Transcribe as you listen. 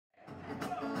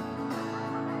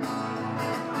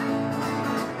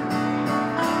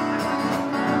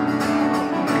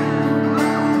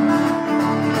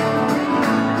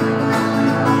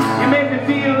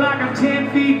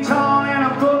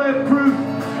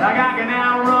can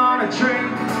outrun a train,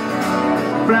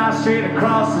 fly straight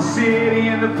across the city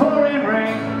in the pouring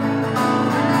rain.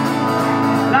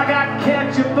 Like I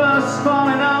catch a bus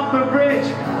falling off a bridge,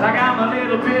 like I'm a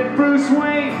little bit Bruce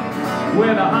Wayne,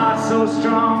 with a heart so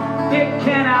strong it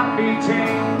cannot be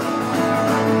tamed.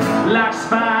 Like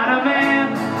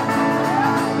Spider-Man,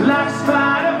 like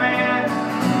Spider-Man.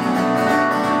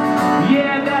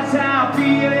 Yeah, that's how I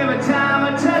feel every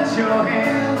time I touch your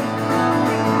hand.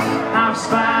 I'm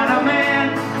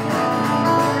Spider-Man,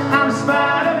 I'm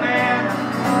Spider-Man.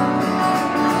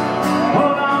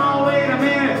 Hold on, wait a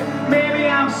minute, maybe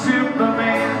I'm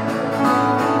Superman.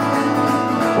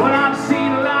 Well, I've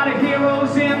seen a lot of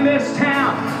heroes in this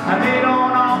town, and they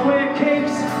don't all wear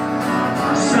capes.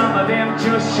 Some of them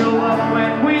just show up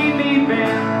when we need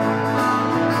them.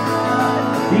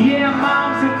 Yeah,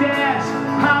 moms and dads,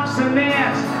 pops and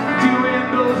aunts,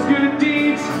 doing those good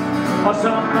deeds, or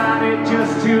somebody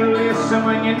just to listen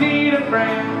when you need a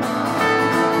friend.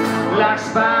 Like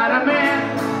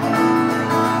Spider-Man,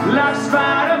 like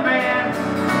Spider-Man.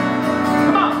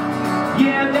 Come on,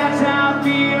 yeah, that's how I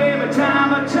feel every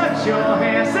time I touch your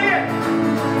hand. Sing it.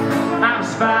 I'm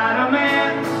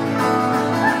Spider-Man,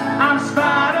 I'm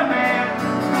Spider-Man.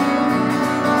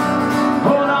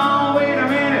 Hold on, wait a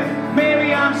minute,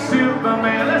 maybe I'm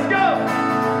Superman. Let's go.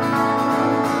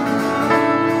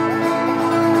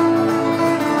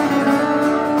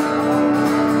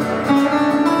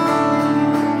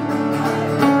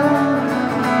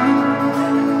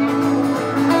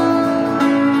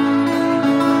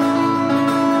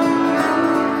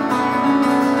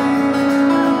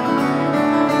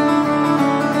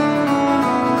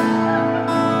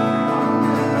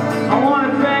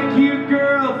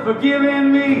 For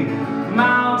giving me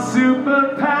my own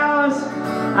superpowers.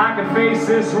 I can face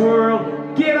this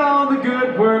world, get all the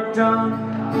good work done.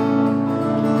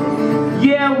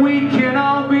 Yeah, we can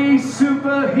all be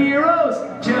superheroes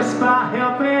just by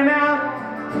helping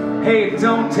out. Hey, it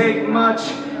don't take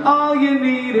much, all you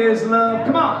need is love.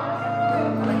 Come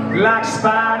on. Like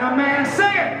Spider-Man,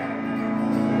 sing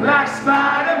it. Like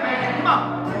Spider-Man, come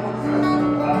on.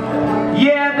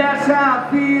 Yeah, that's how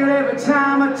I feel every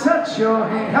time I touch your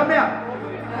hand. Help me out.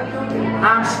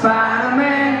 I'm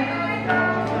Spider-Man,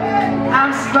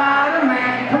 I'm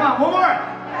Spider-Man. Come on, one more.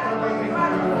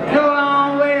 Hold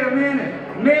on, wait a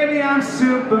minute, maybe I'm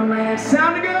Superman.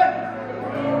 Sounding good?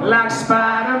 Like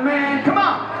Spider-Man, come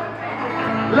on.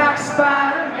 Like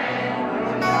Spider-Man.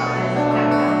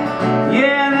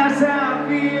 Yeah, that's how I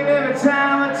feel every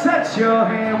time I touch your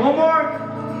hand. One more.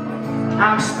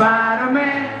 I'm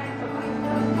Spider-Man,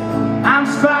 I'm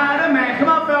Spider-Man. Come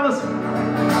on, fellas.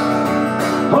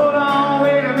 Hold on,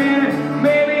 wait a minute,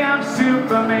 maybe I'm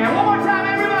Superman. One more time,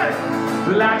 everybody.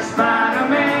 Like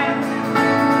Spider-Man,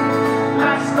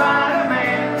 like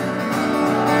Spider-Man.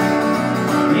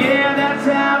 Yeah, that's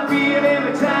how I feel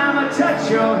every time I touch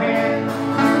your hand.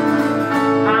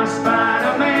 I'm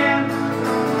Spider-Man,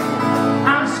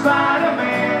 I'm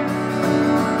Spider-Man.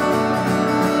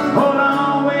 Hold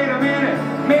on, wait a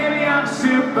minute, maybe I'm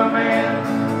Superman.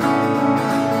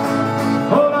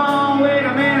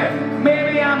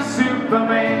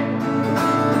 Superman.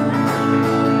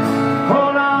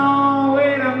 Hold on,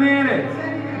 wait a minute.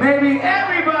 Maybe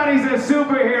everybody's a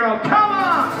superhero. Come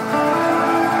on!